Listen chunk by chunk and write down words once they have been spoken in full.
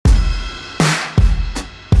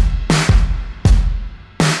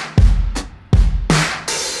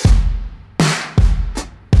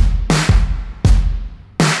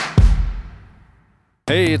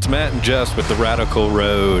Hey, it's Matt and Jess with The Radical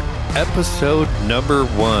Road, episode number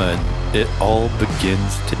 1. It all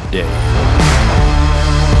begins today.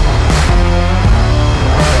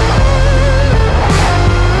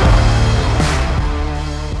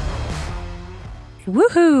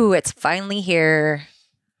 Woohoo! It's finally here.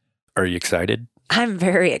 Are you excited? I'm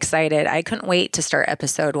very excited. I couldn't wait to start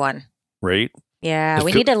episode 1. Right? Yeah,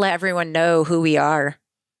 we need to let everyone know who we are.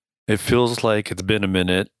 It feels like it's been a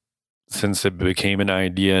minute since it became an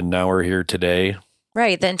idea, and now we're here today.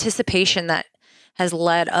 Right. The anticipation that has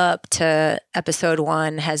led up to episode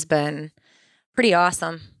 1 has been pretty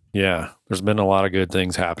awesome. Yeah, there's been a lot of good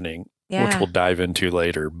things happening, which we'll dive into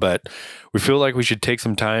later. But we feel like we should take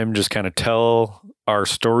some time, just kind of tell our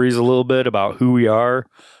stories a little bit about who we are,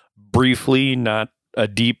 briefly, not a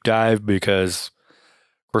deep dive, because,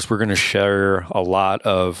 of course, we're going to share a lot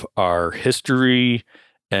of our history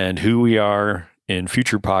and who we are in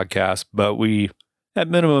future podcasts, but we, at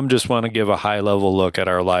minimum, just want to give a high-level look at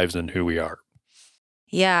our lives and who we are.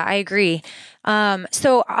 Yeah, I agree.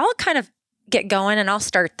 So I'll kind of get going and I'll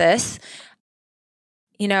start this.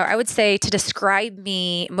 You know, I would say to describe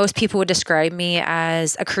me, most people would describe me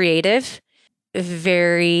as a creative,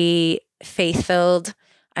 very faith-filled.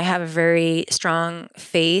 I have a very strong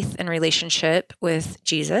faith and relationship with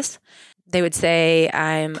Jesus. They would say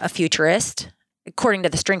I'm a futurist, according to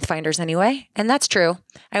the Strength Finders anyway. And that's true.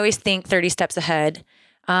 I always think 30 steps ahead.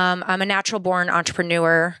 I'm a natural born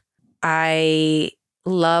entrepreneur. I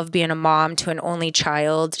love being a mom to an only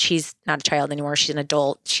child. She's not a child anymore. She's an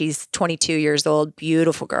adult. She's 22 years old.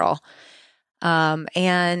 Beautiful girl. How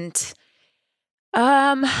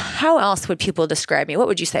else would people describe me? What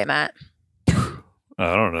would you say, Matt?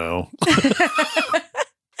 I don't know.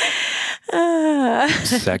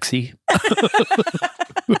 Sexy.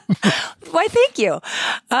 Why, thank you.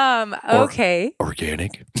 Okay.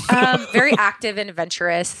 Organic. Very active and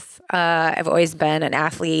adventurous. I've always been an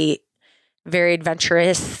athlete, very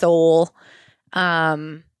adventurous soul.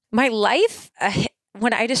 My life,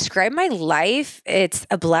 when I describe my life, it's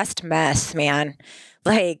a blessed mess, man.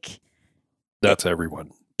 That's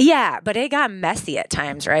everyone. Yeah, but it got messy at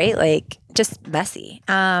times, right? Like just messy.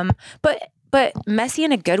 But messy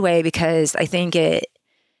in a good way, because I think it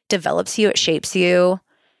develops you, it shapes you.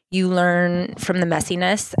 You learn from the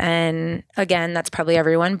messiness. And again, that's probably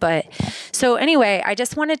everyone. But so anyway, I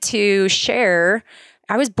just wanted to share,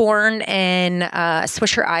 I was born in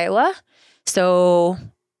Swisher, Iowa. So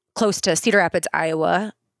close to Cedar Rapids,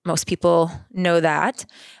 Iowa. Most people know that.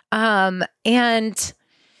 And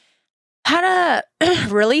had a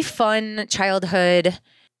really fun childhood,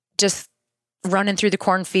 just running through the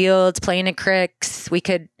cornfields, playing in creeks. We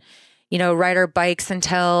could, ride our bikes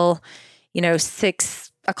until, 6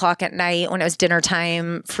 o'clock at night when it was dinner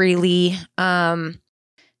time freely.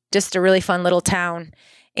 Just a really fun little town.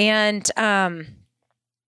 And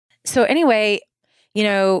so anyway,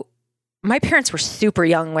 my parents were super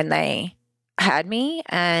young when they had me.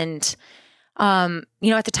 And,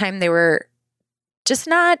 at the time they were just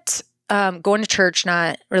not going to church,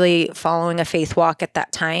 not really following a faith walk at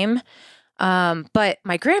that time. But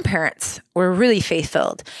my grandparents were really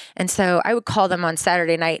faith-filled. And so I would call them on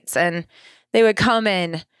Saturday nights and they would come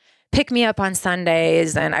and pick me up on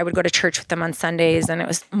Sundays, and I would go to church with them on Sundays. And it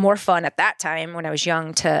was more fun at that time when I was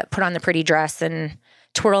young to put on the pretty dress and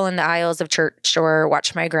twirl in the aisles of church, or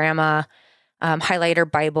watch my grandma highlight her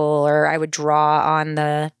Bible, or I would draw on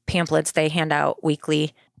the pamphlets they hand out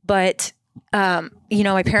weekly. But, my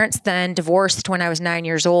parents then divorced when I was 9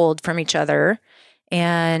 years old from each other.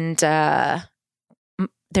 And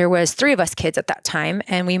there was 3 of us kids at that time.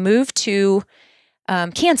 And we moved to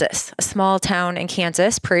Kansas, a small town in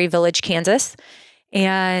Kansas, Prairie Village, Kansas.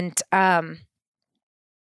 And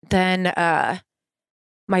then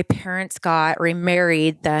my parents got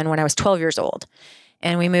remarried then when I was 12 years old.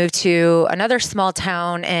 And we moved to another small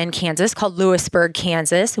town in Kansas called Lewisburg,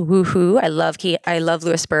 Kansas. Woohoo. I love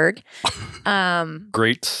Lewisburg.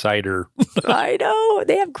 Great cider. I know.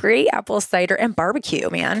 They have great apple cider and barbecue,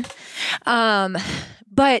 man.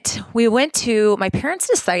 But my parents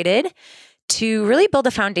decided to really build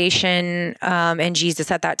a foundation in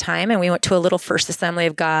Jesus at that time. And we went to a little First Assembly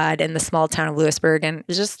of God in the small town of Lewisburg, and it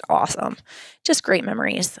was just awesome. Just great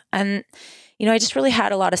memories. And, I just really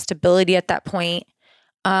had a lot of stability at that point.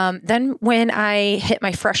 Then when I hit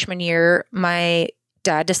my freshman year, my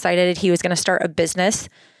dad decided he was going to start a business,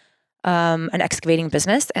 an excavating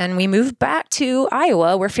business. And we moved back to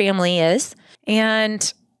Iowa, where family is.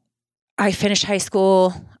 And I finished high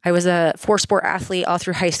school. I was a 4-sport athlete all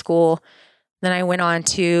through high school. Then I went on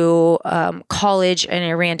to college and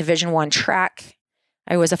I ran Division I track.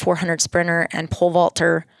 I was a 400 sprinter and pole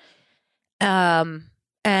vaulter.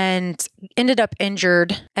 and ended up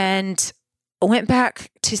injured and went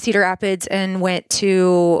back to Cedar Rapids and went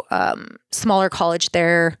to smaller college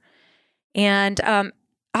there. And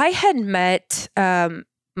I had met a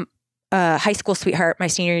high school sweetheart my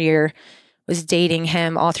senior year, was dating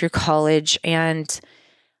him all through college. And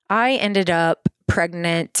I ended up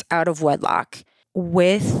pregnant out of wedlock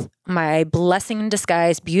with my blessing in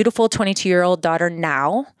disguise, beautiful 22-year-old daughter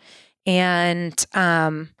now. And,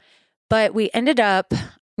 but we ended up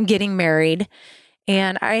getting married,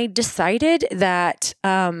 and I decided that,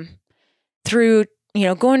 through,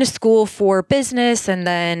 going to school for business and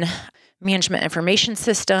then management information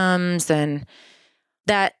systems, and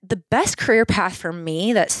that the best career path for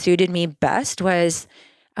me that suited me best was,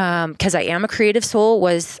 because I am a creative soul,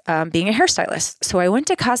 was being a hairstylist. So I went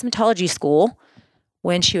to cosmetology school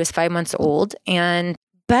when she was 5 months old, and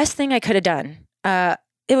best thing I could have done.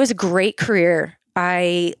 It was a great career.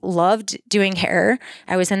 I loved doing hair.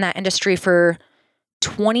 I was in that industry for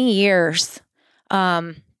 20 years.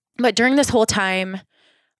 But during this whole time,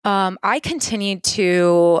 I continued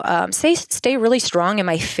to stay really strong in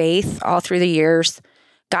my faith all through the years.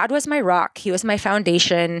 God was my rock. He was my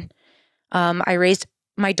foundation. I raised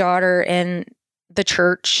my daughter in the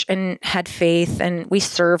church and had faith, and we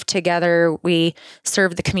served together. We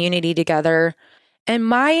served the community together. And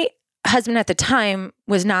my husband at the time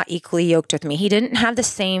was not equally yoked with me. He didn't have the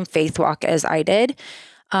same faith walk as I did.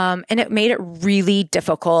 And it made it really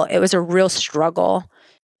difficult. It was a real struggle.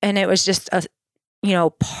 And it was just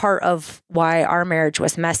part of why our marriage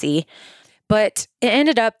was messy. But it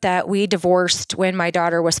ended up that we divorced when my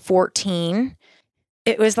daughter was 14.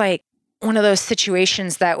 It was like one of those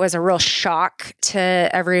situations that was a real shock to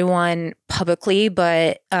everyone publicly,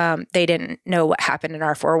 but they didn't know what happened in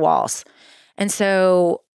our four walls. And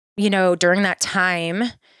so, during that time,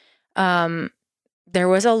 there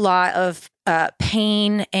was a lot of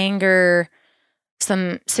pain, anger,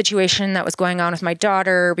 some situation that was going on with my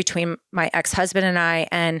daughter between my ex-husband and I,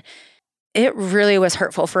 and it really was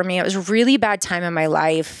hurtful for me. It was a really bad time in my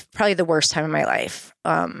life, probably the worst time in my life.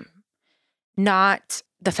 Not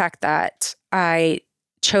the fact that I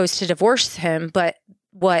chose to divorce him, but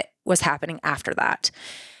what was happening after that.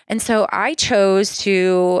 And so I chose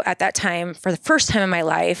to, at that time, for the first time in my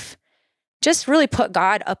life, just really put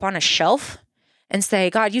God up on a shelf and say,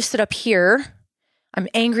 God, you sit up here. I'm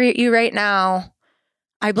angry at you right now.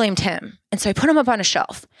 I blamed him. And so I put him up on a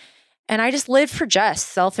shelf. And I just lived for Jess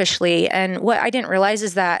selfishly. And what I didn't realize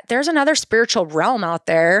is that there's another spiritual realm out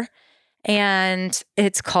there, and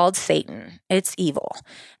it's called Satan. It's evil.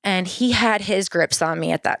 And he had his grips on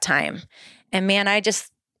me at that time. And man, I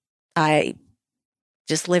just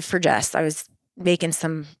lived for Jess. I was making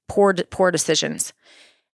some poor decisions,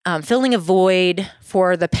 filling a void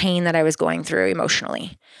for the pain that I was going through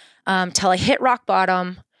emotionally, till I hit rock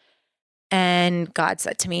bottom. And God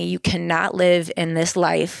said to me, you cannot live in this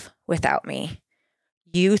life without me.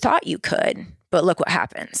 You thought you could, but look what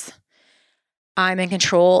happens. I'm in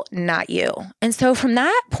control, not you. And so from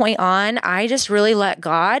that point on, I just really let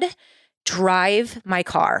God drive my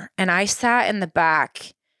car. And I sat in the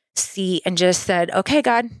back seat and just said, okay,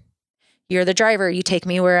 God, you're the driver. You take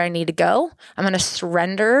me where I need to go. I'm going to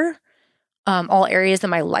surrender all areas of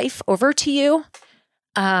my life over to you,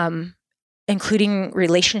 including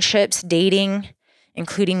relationships, dating,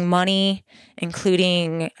 including money,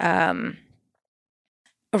 including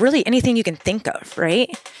really anything you can think of, right?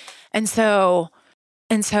 And so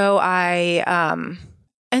I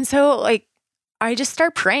just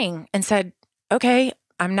started praying and said, okay,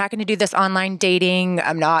 I'm not going to do this online dating.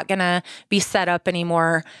 I'm not going to be set up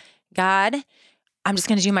anymore. God, I'm just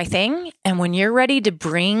going to do my thing. And when you're ready to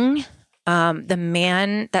bring the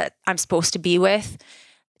man that I'm supposed to be with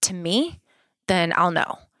to me, then I'll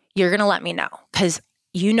know. You're going to let me know, because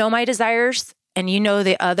you know my desires and you know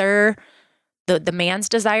the man's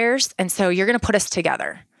desires. And so you're going to put us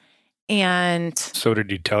together. And so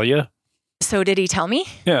did he tell you? So did he tell me?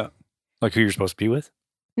 Yeah. Like who you're supposed to be with?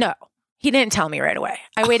 No, he didn't tell me right away.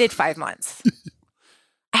 I waited 5 months.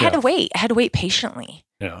 I had to wait. I had to wait patiently.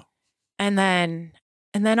 Yeah. And then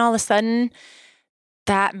all of a sudden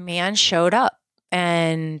that man showed up,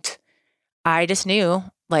 and I just knew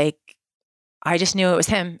it was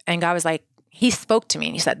him. And God was like, he spoke to me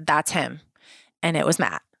and he said, that's him. And it was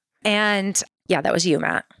Matt. And yeah, that was you,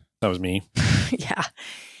 Matt. That was me. Yeah.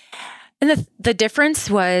 And the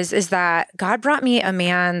difference is that God brought me a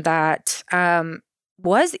man that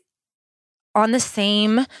was on the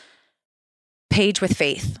same page with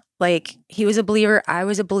faith. Like, he was a believer, I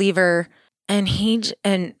was a believer, and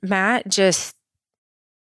Matt just,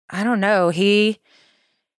 I don't know, he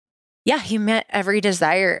Yeah, he met every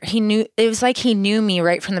desire. It was like he knew me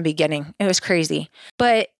right from the beginning. It was crazy.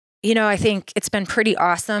 But, I think it's been pretty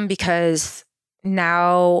awesome because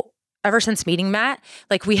now, ever since meeting Matt,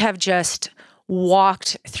 like we have just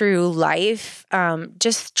walked through life,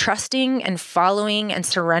 just trusting and following and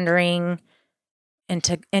surrendering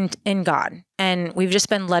in God. And we've just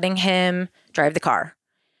been letting him drive the car.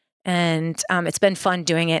 And it's been fun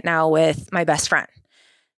doing it now with my best friend.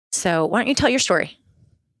 So why don't you tell your story?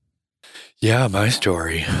 Yeah, my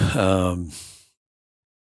story.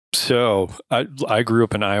 So I grew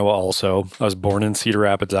up in Iowa also. I was born in Cedar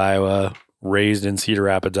Rapids, Iowa, raised in Cedar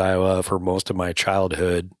Rapids, Iowa for most of my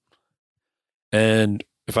childhood. And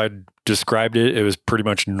if I described it, it was pretty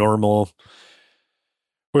much normal.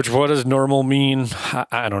 Which, what does normal mean?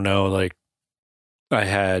 I don't know. Like, I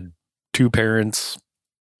had two parents.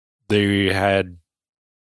 They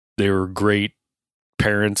were great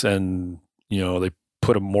parents, and, they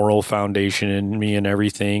put a moral foundation in me and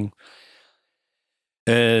everything.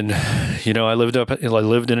 And, I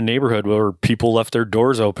lived in a neighborhood where people left their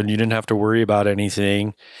doors open. You didn't have to worry about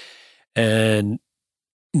anything. And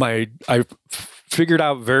I figured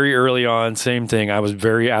out very early on, same thing. I was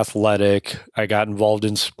very athletic. I got involved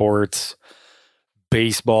in sports.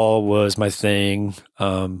 Baseball was my thing.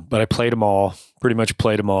 But I played them all, pretty much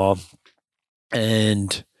played them all.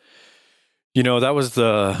 And, that was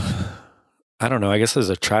I don't know, I guess as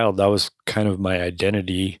a child, that was kind of my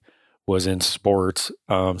identity, was in sports,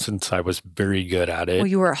 since I was very good at it. Well,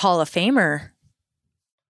 you were a Hall of Famer.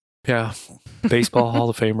 Yeah. Baseball Hall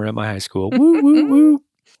of Famer at my high school. Woo, woo, woo.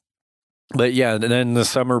 But yeah, and then the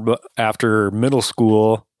summer after middle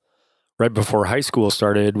school, right before high school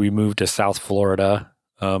started, we moved to South Florida.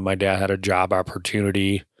 My dad had a job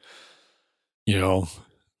opportunity. It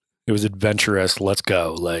was adventurous. Let's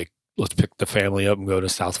go. Like, let's pick the family up and go to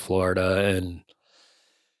South Florida.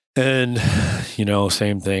 And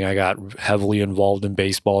same thing. I got heavily involved in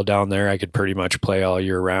baseball down there. I could pretty much play all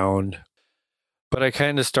year round. But I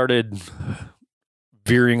kind of started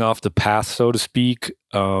veering off the path, so to speak.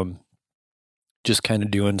 Just kind of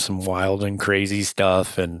doing some wild and crazy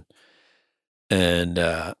stuff. And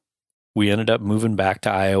we ended up moving back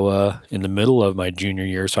to Iowa in the middle of my junior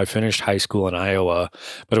year. So I finished high school in Iowa,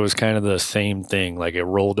 but it was kind of the same thing. Like, it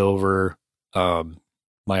rolled over. My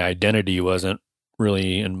identity wasn't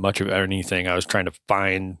really in much of anything. I was trying to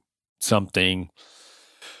find something.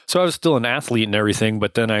 So I was still an athlete and everything,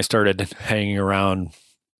 but then I started hanging around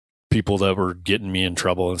people that were getting me in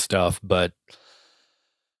trouble and stuff. But,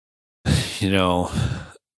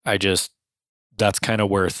 that's kind of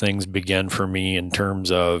where things began for me in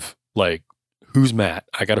terms of, like, who's Matt?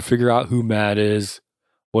 I got to figure out who Matt is.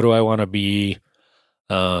 What do I want to be?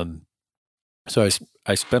 So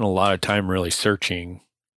I spent a lot of time really searching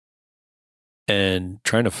and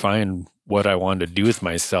trying to find what I wanted to do with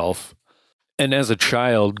myself. And as a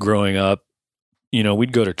child growing up,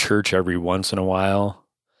 we'd go to church every once in a while.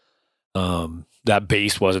 That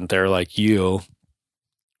base wasn't there like you,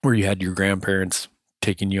 where you had your grandparents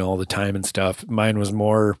taking you all the time and stuff. Mine was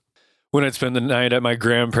more when I'd spend the night at my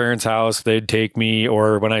grandparents' house, they'd take me,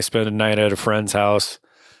 or when I spent a night at a friend's house,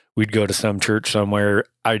 we'd go to some church somewhere.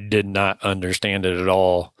 I did not understand it at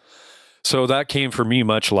all. So that came for me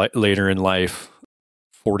much later in life,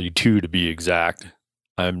 42 to be exact.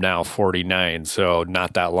 I'm now 49, so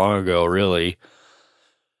not that long ago, really.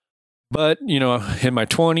 But, in my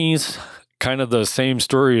 20s, kind of the same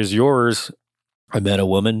story as yours. I met a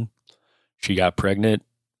woman. She got pregnant.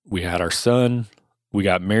 We had our son. We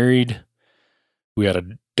got married. We had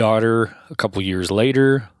a daughter a couple years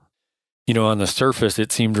later. On the surface,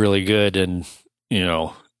 it seemed really good. And,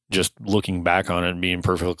 just looking back on it and being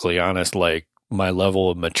perfectly honest, like, my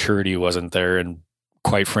level of maturity wasn't there. And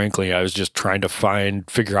quite frankly, I was just trying to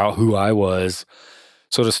figure out who I was.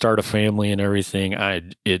 So to start a family and everything, I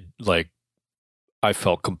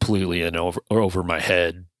felt completely over my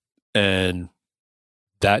head, and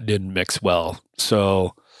that didn't mix well.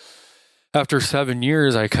 So after 7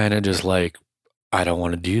 years, I kind of just I don't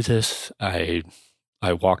want to do this. I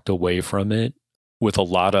walked away from it with a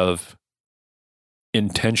lot of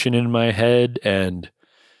intention in my head and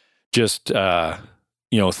just,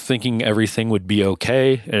 thinking everything would be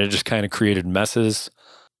okay. And it just kind of created messes.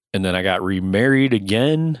 And then I got remarried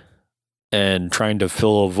again and trying to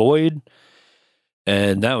fill a void.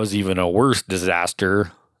 And that was even a worse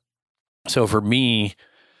disaster. So for me,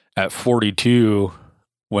 at 42,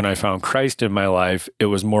 when I found Christ in my life, it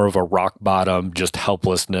was more of a rock bottom, just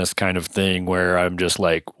helplessness kind of thing where I'm just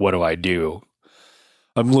like, what do I do?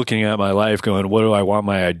 I'm looking at my life going, what do I want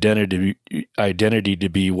my identity to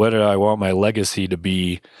be? What do I want my legacy to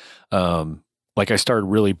be? like I started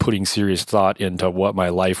really putting serious thought into what my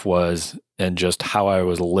life was and just how I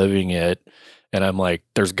was living it. And I'm like,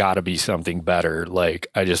 there's got to be something better. Like,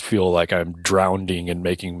 I just feel like I'm drowning and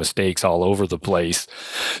making mistakes all over the place.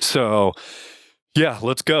 So, yeah,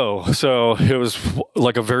 let's go. So it was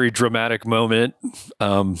like a very dramatic moment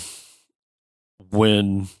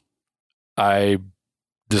when I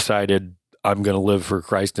decided I'm going to live for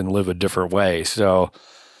Christ and live a different way. So,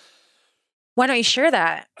 why don't you share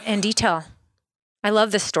that in detail? I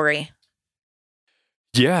love this story.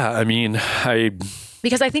 Yeah, I mean,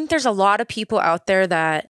 because I think there's a lot of people out there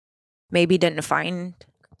that maybe didn't find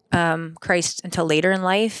Christ until later in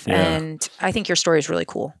life. Yeah. And I think your story is really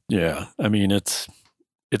cool. Yeah. I mean, it's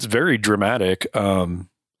very dramatic. And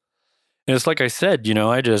it's like I said, you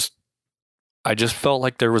know, I just felt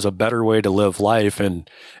like there was a better way to live life, and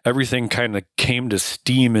everything kind of came to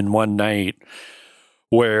steam in one night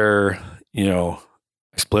where, you know,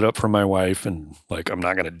 I split up from my wife, and like, I'm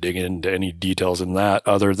not going to dig into any details in that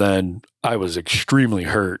other than I was extremely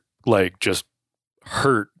hurt, like just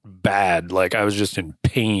hurt bad. Like, I was just in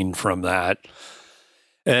pain from that.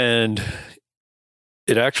 And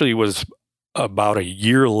it actually was about a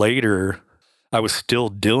year later, I was still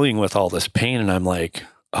dealing with all this pain, and I'm like,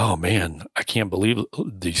 oh man, I can't believe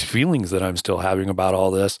these feelings that I'm still having about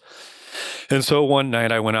all this. And so one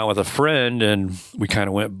night I went out with a friend, and we kind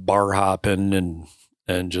of went bar hopping and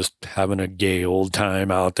just having a gay old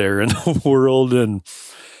time out there in the world.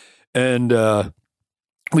 And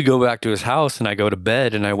we go back to his house, and I go to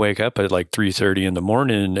bed, and I wake up at like 3:30 in the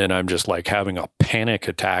morning, and I'm just like having a panic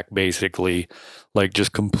attack, basically, like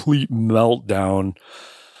just complete meltdown.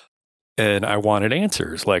 And I wanted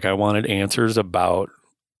answers. Like, I wanted answers about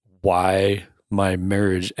why my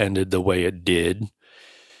marriage ended the way it did.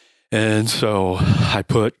 And so I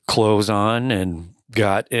put clothes on and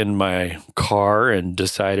got in my car and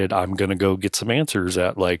decided I'm going to go get some answers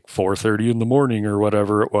at like 4:30 in the morning or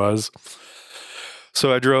whatever it was.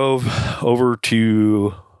 So I drove over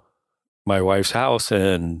to my wife's house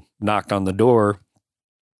and knocked on the door,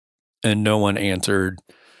 and no one answered,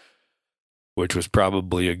 which was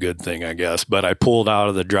probably a good thing, I guess. But I pulled out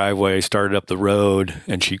of the driveway, started up the road,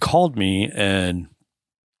 and she called me, and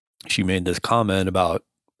she made this comment about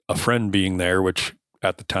a friend being there, which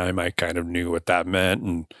at the time I kind of knew what that meant.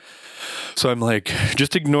 And so I'm like,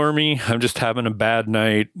 just ignore me. I'm just having a bad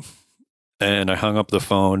night. And I hung up the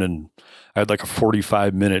phone, and I had like a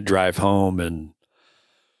 45-minute drive home, and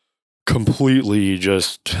completely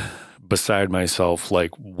just beside myself, like,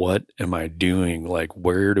 what am I doing? Like,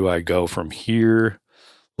 where do I go from here?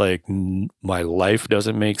 Like, my life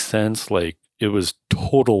doesn't make sense. Like, it was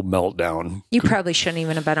total meltdown. You probably shouldn't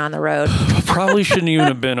even have been on the road. Probably shouldn't even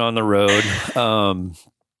have been on the road.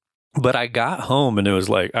 But I got home, and it was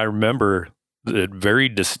like, I remember it very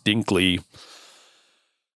distinctly.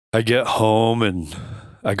 I get home, and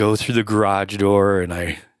I go through the garage door, and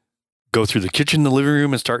I go through the kitchen, the living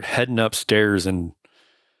room, and start heading upstairs, and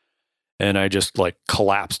I just like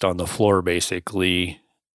collapsed on the floor, basically.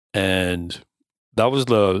 And that was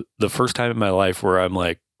the first time in my life where I'm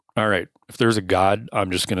like, all right, if there's a God,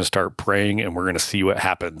 I'm just going to start praying, and we're going to see what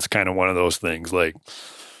happens. Kind of one of those things. Like,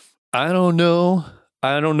 I don't know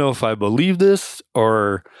if I believe this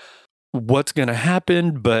or what's going to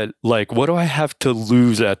happen, but like, what do I have to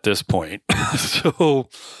lose at this point? So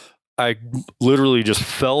I literally just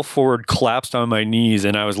fell forward, collapsed on my knees,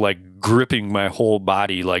 and I was like gripping my whole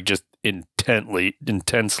body, like just intensely.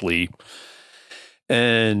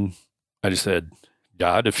 And I just said,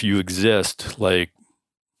 God, if you exist, like,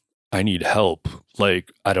 I need help.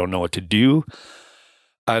 Like, I don't know what to do.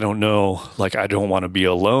 I don't know. Like, I don't want to be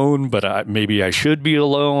alone, but maybe I should be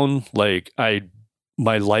alone. Like,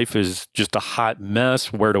 my life is just a hot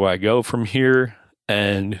mess. Where do I go from here?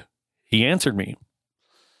 And he answered me.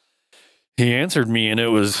 And it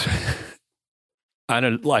was,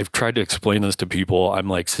 I've tried to explain this to people. I'm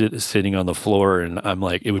like sitting on the floor, and I'm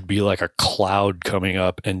like, it would be like a cloud coming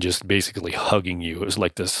up and just basically hugging you. It was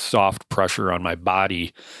like this soft pressure on my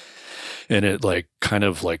body, and it like kind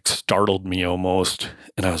of like startled me almost.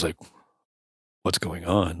 And I was like, what's going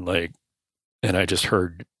on? Like, and I just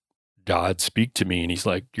heard God speak to me, and he's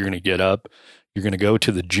like, you're going to get up, you're going to go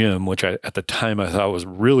to the gym, which at the time I thought was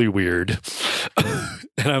really weird.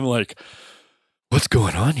 And I'm like, what's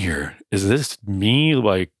going on here? Is this me?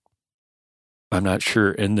 Like, I'm not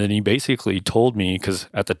sure. And then he basically told me, because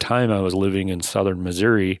at the time I was living in southern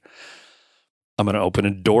Missouri, I'm going to open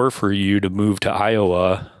a door for you to move to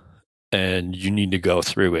Iowa, and you need to go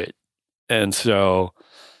through it. And so,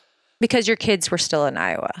 because your kids were still in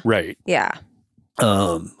Iowa. Right. Yeah.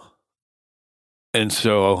 And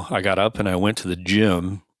so I got up and I went to the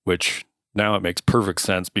gym, which now it makes perfect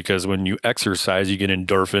sense because when you exercise, you get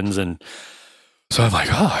endorphins. And so I'm like,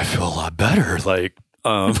 oh, I feel a lot better. Like,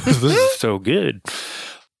 this is so good.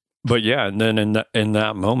 But yeah, and then in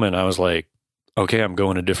that moment, I was like, okay, I'm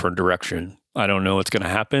going a different direction. I don't know what's going to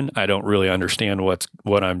happen. I don't really understand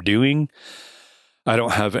what I'm doing. I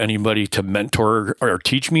don't have anybody to mentor or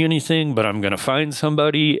teach me anything, but I'm going to find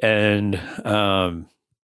somebody, and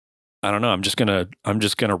I don't know. I'm just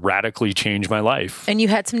gonna radically change my life. And you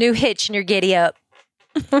had some new hitch in your giddy up.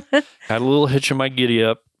 Had a little hitch in my giddy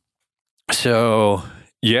up. So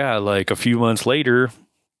yeah, like a few months later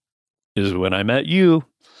is when I met you.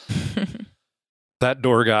 That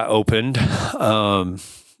door got opened.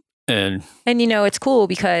 And it's cool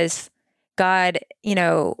because God,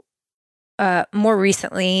 more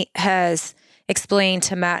recently has explained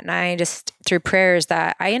to Matt and I just through prayers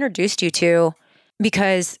that I introduced you to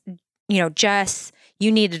because, Jess,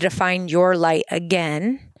 you needed to find your light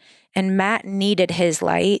again, and Matt needed his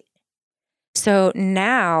light. So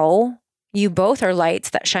now you both are lights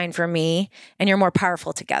that shine for me, and you're more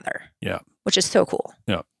powerful together. Yeah. Which is so cool.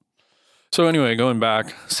 Yeah. So anyway, going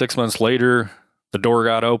back 6 months later, the door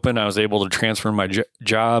got open. I was able to transfer my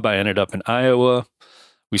job. I ended up in Iowa.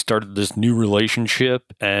 We started this new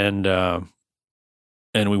relationship, and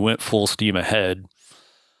we went full steam ahead.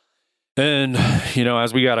 And,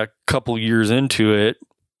 as we got a couple years into it,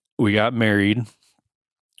 we got married.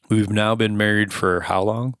 We've now been married for how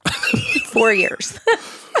long? 4 years.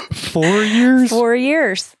 4 years? 4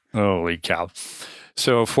 years. Holy cow.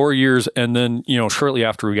 So 4 years. And then, shortly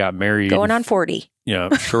after we got married. Going on 40.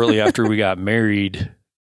 Shortly after we got married,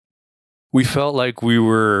 we felt like we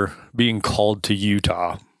were being called to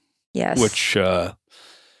Utah. Yes. Which, in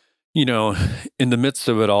the midst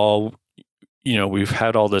of it all, we've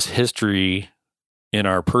had all this history in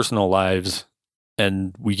our personal lives,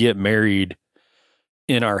 and we get married.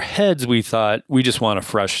 In our heads, we thought we just want a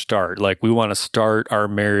fresh start. Like we want to start our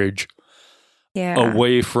marriage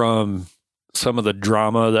away from some of the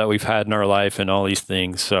drama that we've had in our life and all these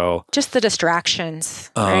things. So just the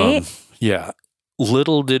distractions, right? Yeah.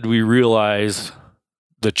 Little did we realize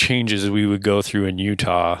the changes we would go through in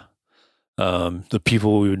Utah, the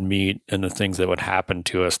people we would meet and the things that would happen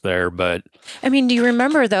to us there. But I mean, do you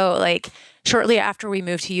remember though, like shortly after we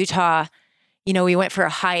moved to Utah, we went for a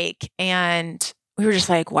hike and we were just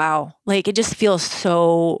like, wow, like it just feels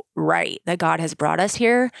so right that God has brought us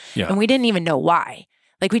here. Yeah. And we didn't even know why.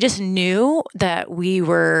 Like we just knew that we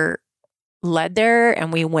were led there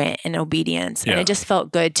and we went in obedience. And it just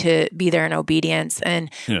felt good to be there in obedience.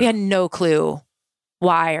 And we had no clue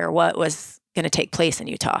why or what was going to take place in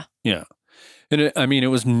Utah. Yeah. And it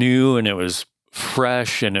was new and it was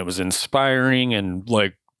fresh and it was inspiring and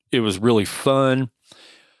like it was really fun.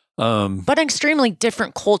 But an extremely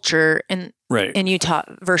different culture in Utah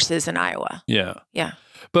versus in Iowa. Yeah. Yeah.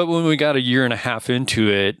 But when we got a year and a half into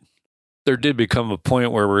it, there did become a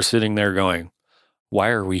point where we're sitting there going, why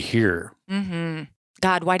are we here? Mm-hmm.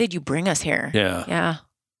 God, why did you bring us here? Yeah. Yeah.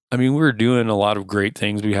 I mean, we were doing a lot of great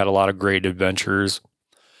things. We had a lot of great adventures.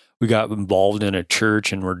 We got involved in a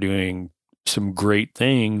church and we're doing some great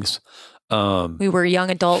things. We were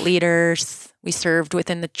young adult leaders. We served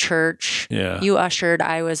within the church. Yeah. You ushered.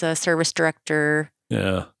 I was a service director.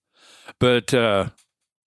 Yeah. But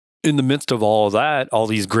in the midst of all of that, all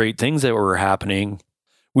these great things that were happening,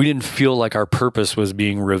 we didn't feel like our purpose was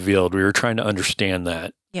being revealed. We were trying to understand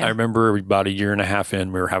that. Yeah. I remember about a year and a half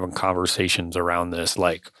in, we were having conversations around this,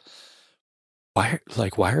 like, why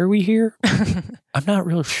are we here? I'm not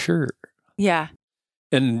real sure. Yeah.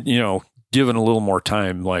 And, given a little more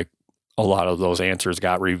time, like a lot of those answers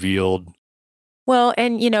got revealed. Well,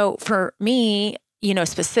 and, for me,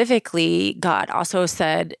 specifically, God also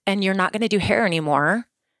said, and you're not going to do hair anymore.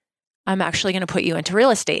 I'm actually going to put you into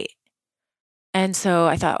real estate. And so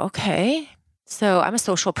I thought, okay, so I'm a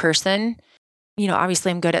social person.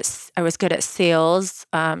 Obviously I was good at sales,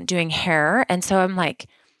 doing hair. And so I'm like,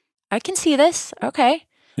 I can see this. Okay.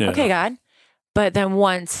 Yeah. Okay, God. But then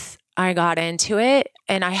once I got into it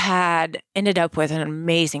and I had ended up with an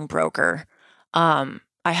amazing broker, I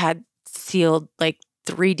had sealed like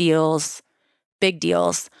 3 deals, big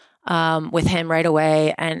deals, with him right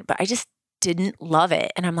away. But I just didn't love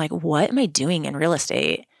it. And I'm like, what am I doing in real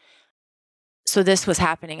estate? So this was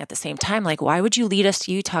happening at the same time. Like, why would you lead us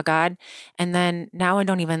to Utah, God? And then now I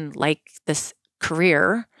don't even like this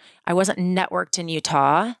career. I wasn't networked in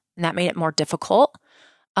Utah, and that made it more difficult.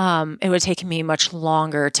 It would take me much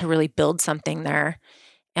longer to really build something there.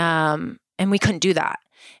 And we couldn't do that.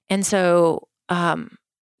 And so,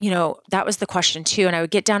 that was the question too. And I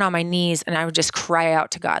would get down on my knees and I would just cry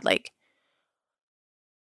out to God, like,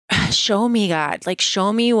 show me, God, like,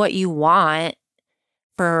 show me what you want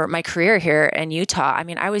for my career here in Utah. I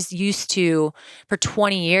mean, I was used to, for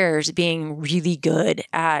 20 years, being really good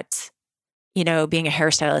at, being a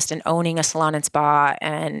hairstylist and owning a salon and spa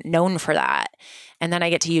and known for that. And then I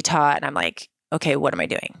get to Utah and I'm like, okay, what am I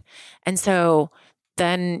doing? And so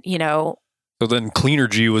then, So then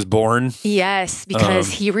Cleanergy was born. Yes,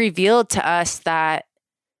 because he revealed to us that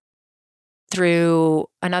through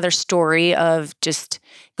another story of just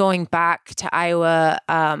going back to Iowa,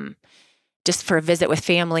 just for a visit with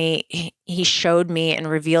family, he showed me and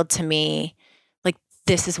revealed to me, like,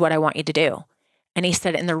 this is what I want you to do. And he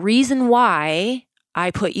said, and the reason why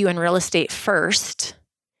I put you in real estate first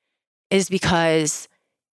is because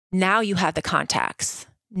now you have the contacts.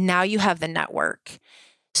 Now you have the network.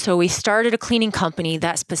 So we started a cleaning company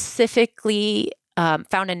that specifically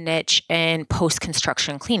found a niche in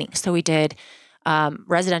post-construction cleaning. So we did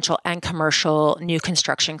residential and commercial new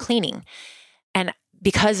construction cleaning. And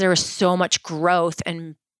because there was so much growth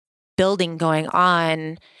and building going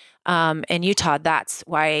on in Utah, that's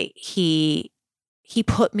why he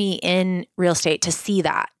put me in real estate to see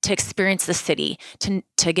that, to experience the city,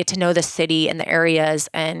 to get to know the city and the areas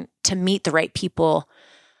and to meet the right people.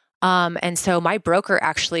 And so my broker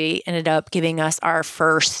actually ended up giving us our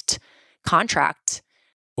first contract.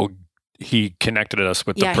 Well, he connected us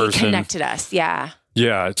with the person. Yeah, he connected us. Yeah.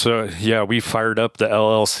 Yeah. So, we fired up the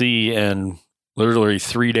LLC, and literally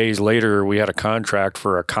 3 days later, we had a contract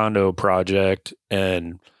for a condo project,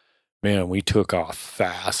 and man, we took off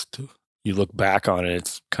fast. You look back on it,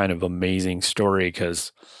 it's kind of amazing story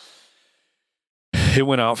because it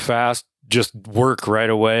went out fast, just work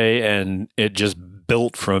right away, and it just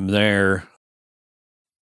built from there.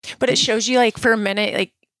 But it shows you, like, for a minute,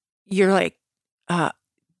 like, you're like,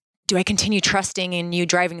 do I continue trusting in you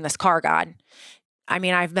driving this car, God? I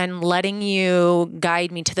mean, I've been letting you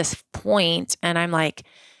guide me to this point, and I'm like,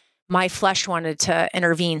 my flesh wanted to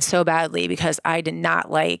intervene so badly because I did not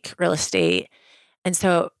like real estate. And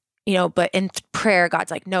so, but in prayer,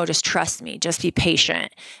 God's like, no, just trust me, just be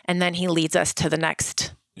patient. And then he leads us to the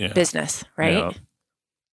next business, right?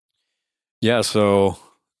 Yeah. So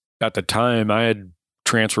at the time I had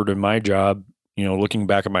transferred in my job, looking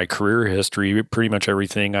back at my career history, pretty much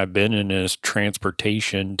everything I've been in is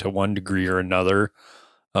transportation to one degree or another.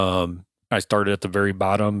 I started at the very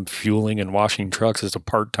bottom, fueling and washing trucks as a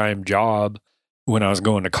part-time job when I was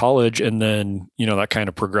going to college. And then, that kind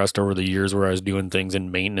of progressed over the years where I was doing things in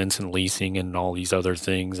maintenance and leasing and all these other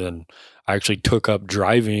things. And I actually took up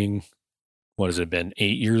driving, what has it been,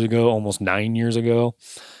 8 years ago, almost 9 years ago.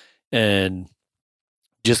 And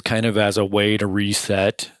just kind of as a way to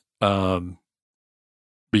reset,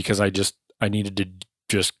 because I needed to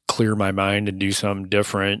just clear my mind and do something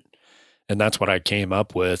different. And that's what I came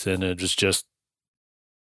up with. And it was just,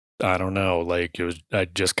 I don't know, like I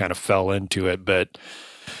just kind of fell into it. But,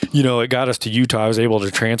 it got us to Utah. I was able to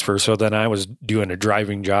transfer. So then I was doing a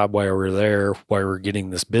driving job while we were there, while we were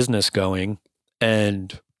getting this business going.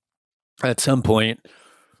 And at some point,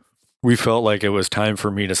 we felt like it was time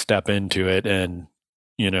for me to step into it. And,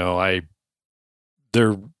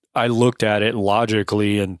 I looked at it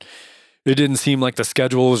logically, and it didn't seem like the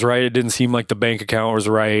schedule was right. It didn't seem like the bank account was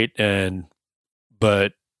right.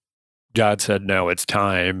 But God said, no, it's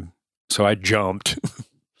time. So I jumped,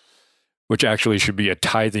 which actually should be a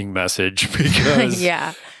tithing message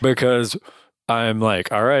because I'm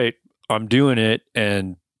like, all right, I'm doing it.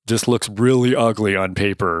 And this looks really ugly on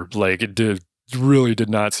paper. Like it really did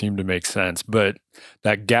not seem to make sense, but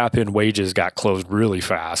that gap in wages got closed really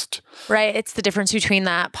fast. Right. It's the difference between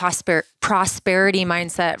that prosperity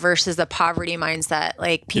mindset versus the poverty mindset.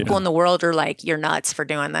 Like people in the world are like, you're nuts for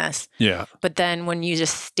doing this. Yeah. But then when you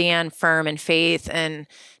just stand firm in faith and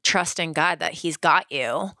trust in God that he's got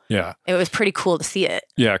you. Yeah. It was pretty cool to see it.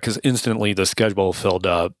 Yeah. Cause instantly the schedule filled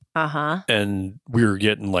up. Uh-huh. And we were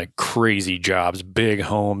getting like crazy jobs, big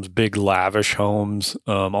homes, big lavish homes,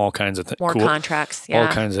 all kinds of things. More contracts. Yeah.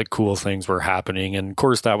 All kinds of cool things were happening. And of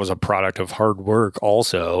course that was a product of hard work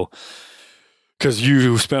also, because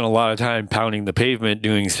you spent a lot of time pounding the pavement,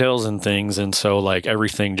 doing sales and things. And so like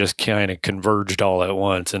everything just kind of converged all at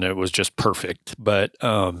once and it was just perfect. But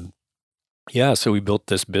so we built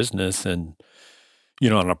this business and,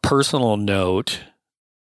 on a personal note,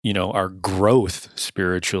 our growth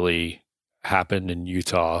spiritually happened in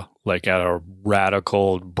Utah, like at a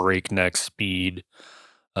radical breakneck speed.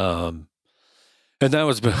 And that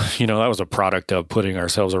was, that was a product of putting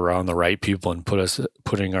ourselves around the right people and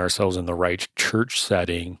putting ourselves in the right church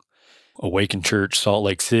setting. Awaken Church, Salt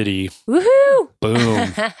Lake City. Woohoo!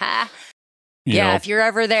 Boom. if you're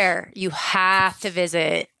ever there, you have to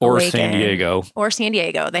visit or Awaken. San Diego. Or San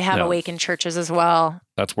Diego. They have Awaken churches as well.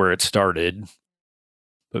 That's where it started.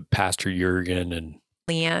 But Pastor Jurgen and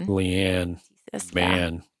Leanne,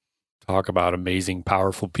 man, talk about amazing,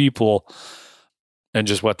 powerful people. And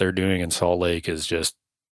just what they're doing in Salt Lake is just,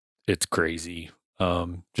 it's crazy.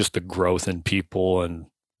 Just the growth in people and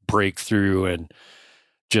breakthrough and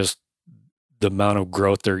just the amount of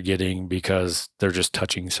growth they're getting because they're just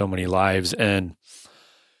touching so many lives. And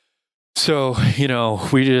so,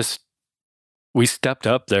 we stepped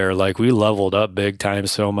up there, like we leveled up big time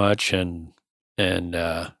so much and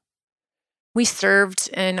we served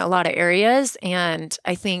in a lot of areas. And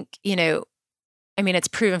I think, it's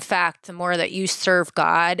proven fact, the more that you serve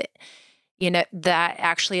God, that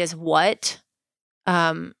actually is what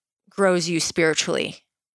grows you spiritually.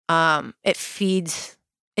 It feeds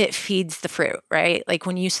the fruit, right? Like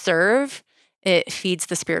when you serve, it feeds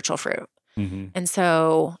the spiritual fruit. Mm-hmm. And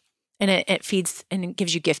so, it feeds and it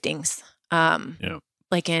gives you giftings.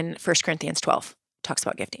 Like in 1 Corinthians 12, talks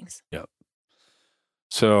about giftings. Yeah.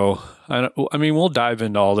 So, we'll dive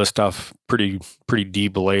into all this stuff pretty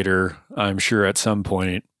deep later, I'm sure at some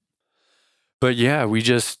point. But yeah, we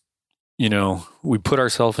just, we put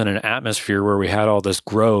ourselves in an atmosphere where we had all this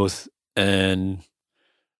growth, and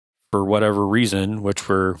for whatever reason, which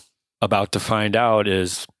we're about to find out,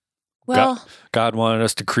 is God wanted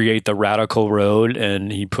us to create the radical road,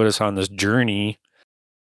 and he put us on this journey,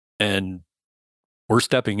 and we're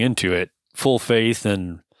stepping into it full faith.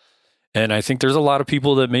 And I think there's a lot of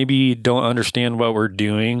people that maybe don't understand what we're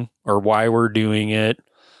doing or why we're doing it.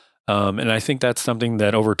 And I think that's something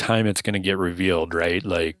that over time it's going to get revealed, right?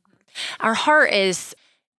 Like our heart is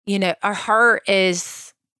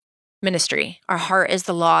ministry. Our heart is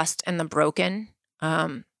the lost and the broken.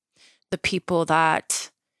 The people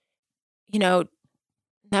that,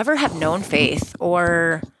 never have known faith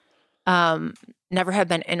or never have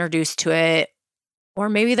been introduced to it, or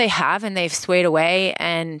maybe they have and they've swayed away,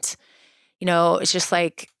 and it's just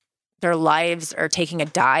like their lives are taking a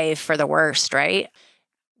dive for the worst, right?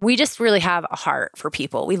 We just really have a heart for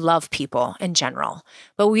people. We love people in general,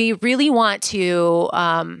 but we really want to,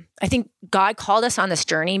 I think God called us on this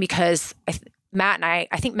journey because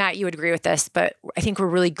Matt, you would agree with this, but I think we're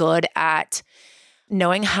really good at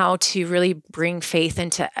knowing how to really bring faith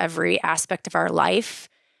into every aspect of our life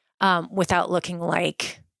without looking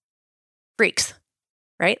like freaks,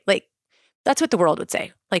 right? Like that's what the world would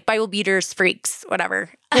say. Like Bible beaters, freaks, whatever.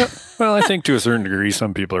 Well, I think to a certain degree,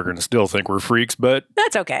 some people are going to still think we're freaks, but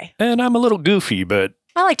that's okay. And I'm a little goofy, but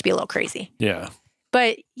I like to be a little crazy. Yeah.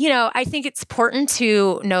 But, I think it's important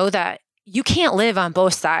to know that you can't live on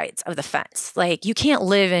both sides of the fence. Like you can't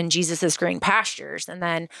live in Jesus's green pastures, and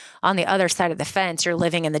then on the other side of the fence, you're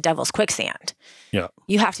living in the devil's quicksand. Yeah.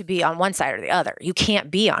 You have to be on one side or the other. You can't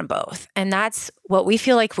be on both. And that's what we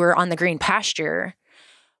feel like we're on the green pasture,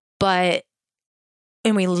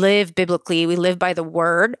 and we live biblically, we live by the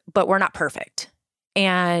word, but we're not perfect.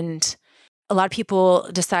 And a lot of people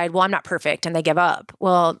decide, well, I'm not perfect, and they give up.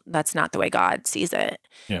 Well, that's not the way God sees it.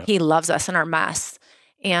 Yeah. He loves us in our mess.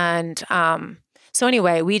 And so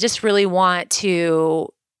anyway, we just really want to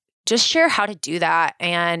just share how to do that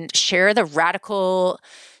and share the radical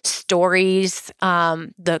stories,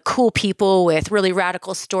 the cool people with really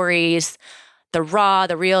radical stories, the raw,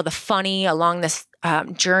 the real, the funny along this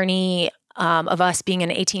journey of us being an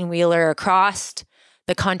 18-wheeler across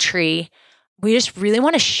the country. We just really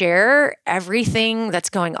want to share everything that's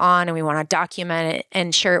going on, and we want to document it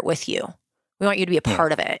and share it with you. We want you to be a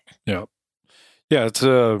part of it. Yeah. Yeah, it's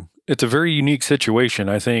a very unique situation.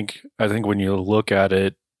 I think when you look at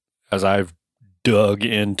it, as I've dug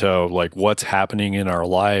into like what's happening in our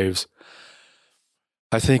lives,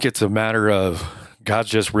 I think it's a matter of God's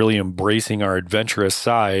just really embracing our adventurous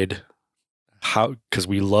side. Because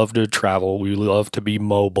we love to travel, we love to be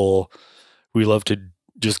mobile, we love to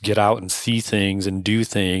just get out and see things and do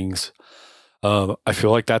things. I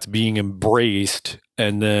feel like that's being embraced,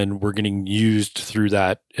 and then we're getting used through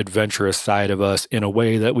that adventurous side of us in a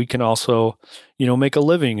way that we can also, make a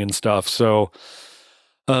living and stuff. So,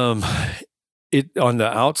 it on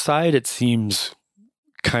the outside, it seems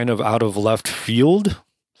kind of out of left field,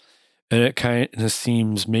 and it kind of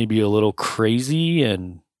seems maybe a little crazy,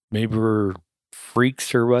 and maybe we're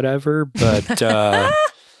freaks or whatever, but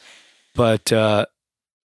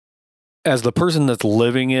as the person that's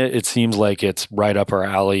living it, it seems like it's right up our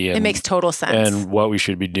alley. And, it makes total sense. And what we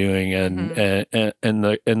should be doing, and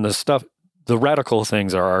the stuff, the radical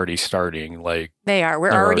things are already starting. Like they are.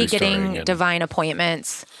 We're already getting divine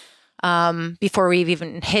appointments before we've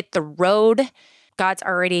even hit the road. God's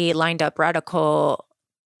already lined up radical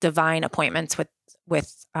divine appointments with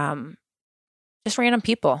just random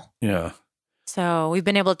people. Yeah. So we've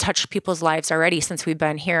been able to touch people's lives already since we've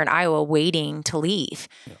been here in Iowa waiting to leave.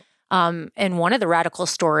 Yeah. And one of the radical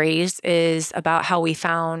stories is about how we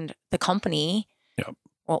found the company. Yep.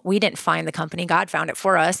 Well, we didn't find the company. God found it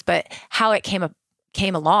for us, but how it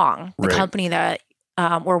came along, the company that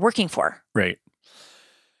we're working for. Right.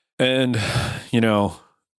 And,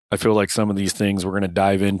 I feel like some of these things we're going to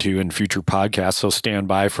dive into in future podcasts, so stand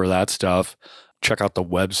by for that stuff. Check out the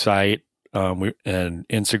website and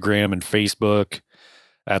Instagram and Facebook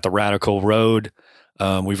at The Radical Road.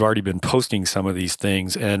 We've already been posting some of these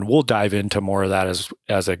things, and we'll dive into more of that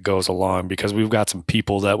as it goes along, because we've got some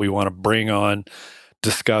people that we want to bring on,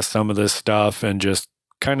 discuss some of this stuff, and just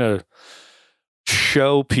kind of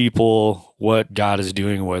show people what God is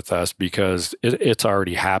doing with us, because it's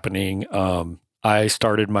already happening. I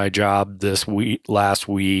started my job last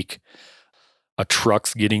week. A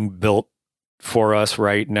truck's getting built for us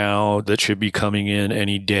right now that should be coming in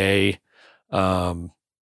any day.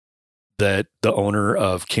 That the owner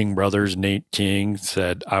of King Brothers, Nate King,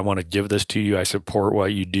 said, I want to give this to you. I support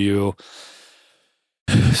what you do.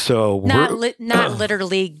 So not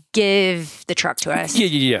literally give the truck to us.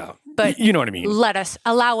 Yeah. But you know what I mean?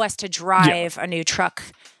 Allow us to drive a new truck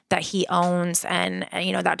that he owns. And,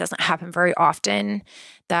 that doesn't happen very often,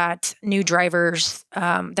 that new drivers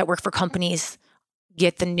that work for companies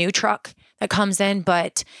get the new truck that comes in.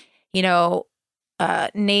 But, Nate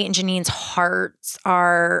and Janine's hearts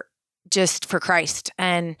are just for Christ.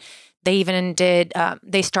 And they even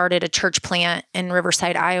they started a church plant in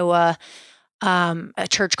Riverside, Iowa, a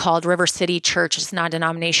church called River City Church. It's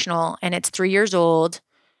non-denominational, and it's 3 years old.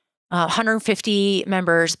 150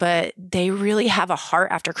 members, but they really have a heart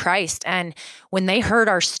after Christ. And when they heard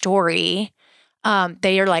our story,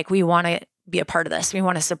 they are like, we want to be a part of this. We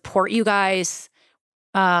want to support you guys.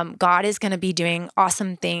 God is going to be doing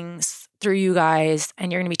awesome things through you guys, and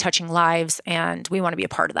you're going to be touching lives, and we want to be a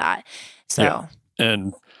part of that. So, yeah.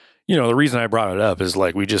 And, the reason I brought it up is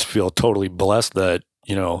we just feel totally blessed that,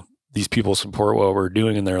 these people support what we're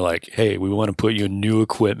doing, and they're like, hey, we want to put you in new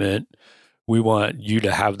equipment. We want you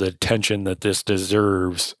to have the attention that this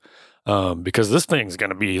deserves, because this thing's going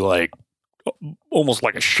to be almost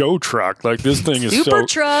like a show truck. This thing is super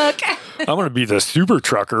truck. I'm going to be the super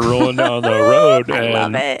trucker rolling down the road. I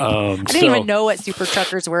love it. I didn't even know what super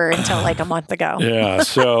truckers were until a month ago. Yeah.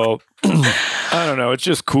 So I don't know. It's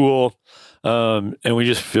just cool. And we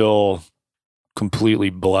just feel completely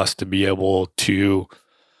blessed to be able to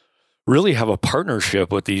really have a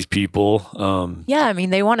partnership with these people.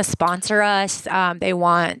 They want to sponsor us. They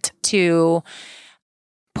want to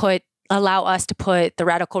allow us to put the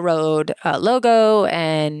Radical Road logo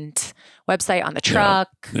and website on the truck.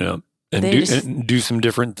 Yeah. And do some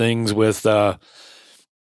different things with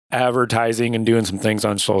advertising and doing some things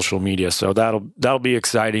on social media. So that'll be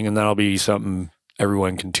exciting, and that'll be something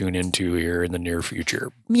everyone can tune into here in the near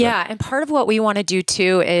future. Yeah. And part of what we want to do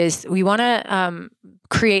too is we want to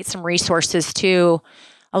create some resources too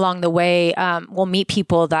along the way. We'll meet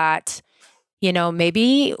people that,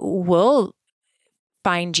 maybe will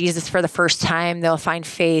find Jesus for the first time. They'll find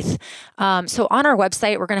faith. So on our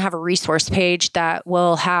website, we're going to have a resource page that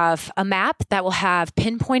will have a map that will have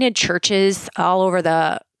pinpointed churches all over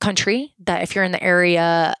the country, that if you're in the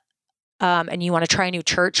area and you want to try a new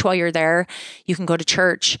church while you're there, you can go to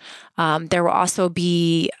church. There will also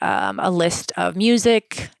be a list of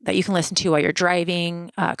music that you can listen to while you're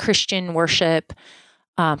driving, Christian worship,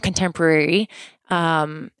 contemporary.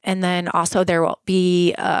 And then also there will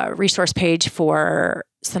be a resource page for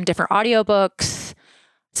some different audiobooks,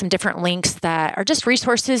 some different links that are just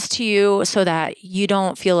resources to you so that you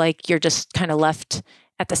don't feel like you're just kind of left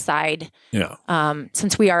at the side. Yeah.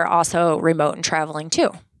 Since we are also remote and traveling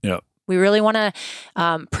too. Yeah. We really want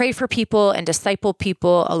to pray for people and disciple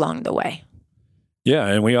people along the way. Yeah.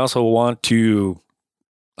 And we also want to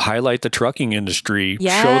highlight the trucking industry.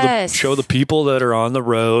 Yes. Show the people that are on the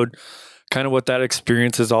road kind of what that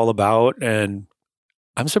experience is all about. And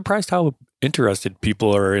I'm surprised how interested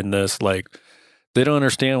people are in this. They don't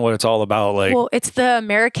understand what it's all about. Well, it's the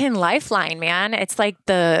American lifeline, man. It's like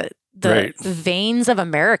the right. veins of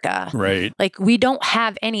America. Right. We don't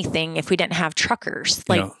have anything if we didn't have truckers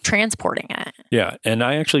transporting it. Yeah. And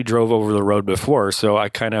I actually drove over the road before, so I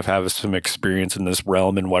kind of have some experience in this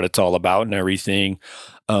realm and what it's all about and everything.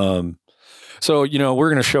 So, we're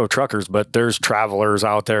going to show truckers, but there's travelers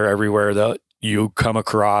out there everywhere that you come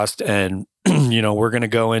across, and, we're going to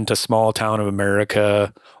go into small town of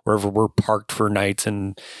America, wherever we're parked for nights,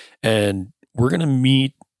 and we're going to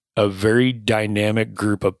meet a very dynamic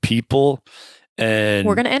group of people. And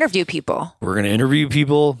we're going to interview people.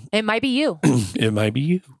 It might be you. It might be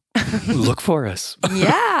you. Look for us.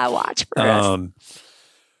 Yeah, watch for us.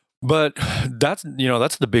 But that's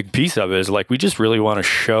the big piece of it is like, we just really want to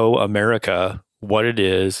show America what it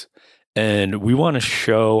is. And we want to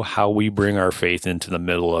show how we bring our faith into the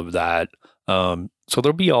middle of that. So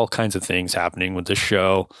there'll be all kinds of things happening with the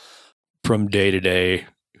show from day to day.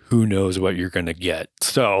 Who knows what you're going to get?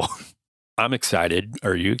 So I'm excited.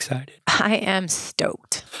 Are you excited? I am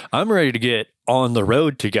stoked. I'm ready to get on the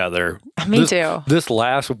road together. Me too. This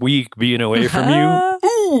last week being away from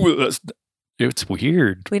you, it's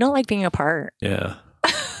weird. We don't like being apart. Yeah.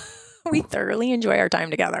 We thoroughly enjoy our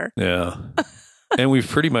time together. Yeah. And we've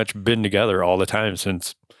pretty much been together all the time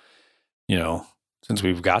since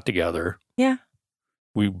we've got together. Yeah.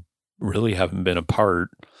 We really haven't been apart.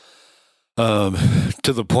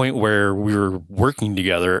 To the point where we were working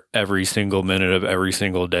together every single minute of every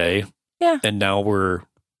single day. Yeah. And now we're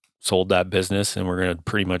sold that business and we're going to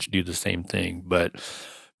pretty much do the same thing. But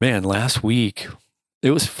man, last week it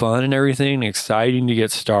was fun and everything, exciting to get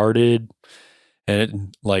started.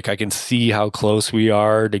 And I can see how close we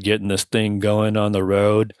are to getting this thing going on the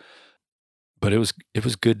road. But it was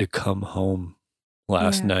good to come home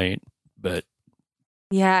last night. But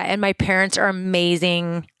yeah, and my parents are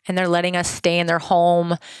amazing, and they're letting us stay in their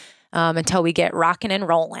home until we get rocking and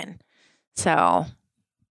rolling. So,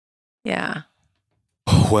 yeah.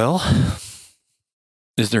 Well,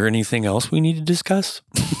 is there anything else we need to discuss?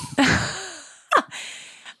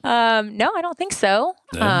 No, I don't think so.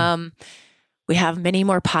 No. We have many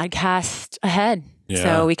more podcasts ahead. Yeah.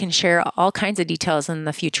 So we can share all kinds of details in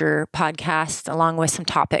the future podcasts along with some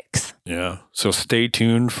topics. Yeah. So stay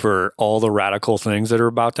tuned for all the radical things that are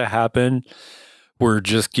about to happen. We're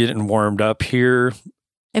just getting warmed up here.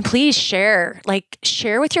 And please share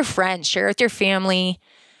with your friends, share with your family.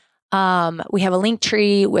 We have a link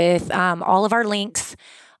tree with all of our links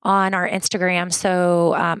on our Instagram.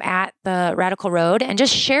 So at the Radical Road, and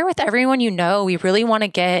just share with everyone you know. We really want to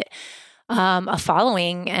get a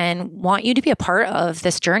following and want you to be a part of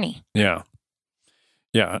this journey. Yeah.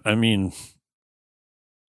 Yeah. I mean,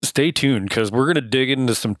 stay tuned because we're going to dig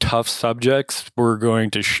into some tough subjects. We're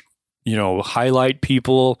going to, highlight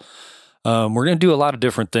people. We're going to do a lot of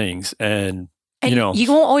different things and you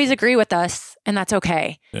won't always agree with us, and that's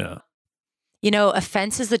okay. Yeah.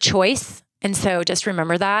 Offense is a choice. And so just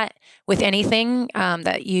remember that with anything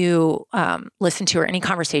that you listen to or any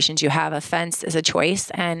conversations you have, offense is a choice.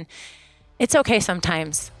 And it's okay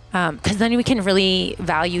sometimes because then we can really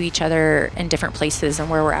value each other in different places and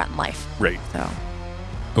where we're at in life. Right. So,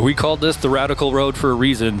 but we called this the Radical Road for a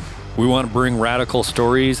reason. We want to bring radical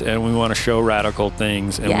stories and we want to show radical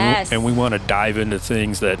things. And yes. we want to dive into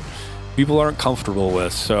things that people aren't comfortable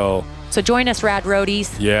with. So join us, Rad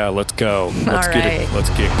Roadies. Yeah, let's go. Let's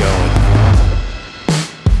get going.